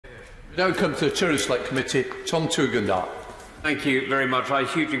We now come to the Touring Select Committee. Tom Tugendhat. Thank you very much. I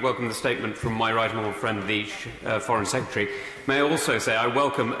hugely welcome the statement from my right honourable friend, the Foreign Secretary. May I also say I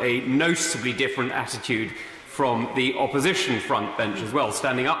welcome a noticeably different attitude from the opposition front bench as well,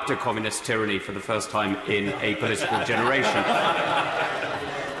 standing up to communist tyranny for the first time in a political generation.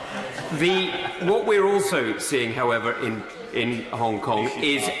 What we're also seeing, however, in Hong Kong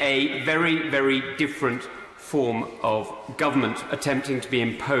is a very, very different form of government attempting to be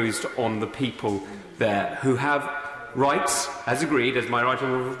imposed on the people there, who have rights, as agreed, as my right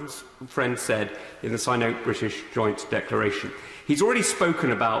honourable friend said, in the Sino-British Joint Declaration. He's already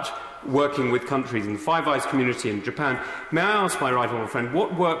spoken about working with countries in the Five Eyes community in Japan. May I ask my right honourable friend,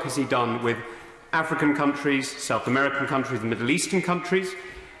 what work has he done with African countries, South American countries, and Middle Eastern countries?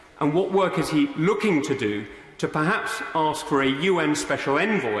 And what work is he looking to do to perhaps ask for a UN Special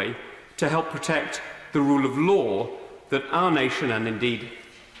Envoy to help protect the rule of law that our nation, and indeed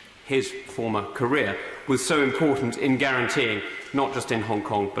his former career, was so important in guaranteeing, not just in Hong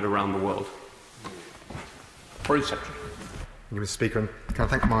Kong, but around the world? Foreign Secretary. Thank you, Mr. Speaker, and can I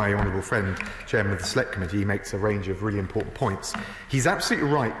thank my honourable friend, Chairman of the Select Committee. He makes a range of really important points. He's absolutely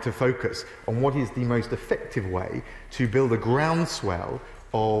right to focus on what is the most effective way to build a groundswell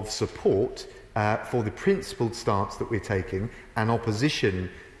of support for the principled stance that we're taking and opposition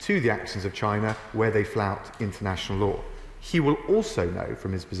to the actions of China where they flout international law. He will also know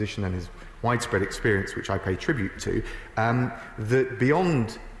from his position and his widespread experience, which I pay tribute to, that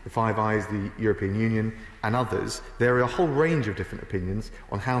beyond the Five Eyes, the European Union and others, there are a whole range of different opinions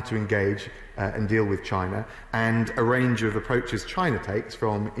on how to engage and deal with China, and a range of approaches China takes,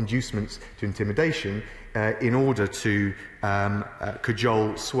 from inducements to intimidation, in order to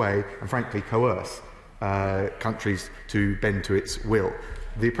cajole, sway and frankly coerce countries to bend to its will.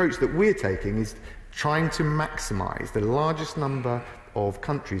 The approach that we're taking is trying to maximise the largest number of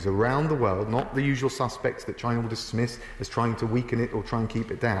countries around the world, not the usual suspects that China will dismiss as trying to weaken it or try and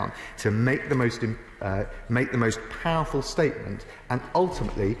keep it down, to make the most powerful statement and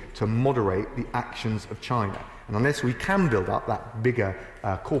ultimately to moderate the actions of China. And unless we can build up that bigger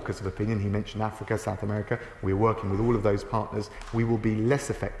caucus of opinion — he mentioned Africa, South America, we're working with all of those partners — we will be less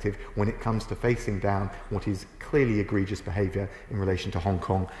effective when it comes to facing down what is clearly egregious behaviour in relation to Hong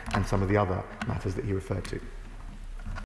Kong and some of the other matters that he referred to.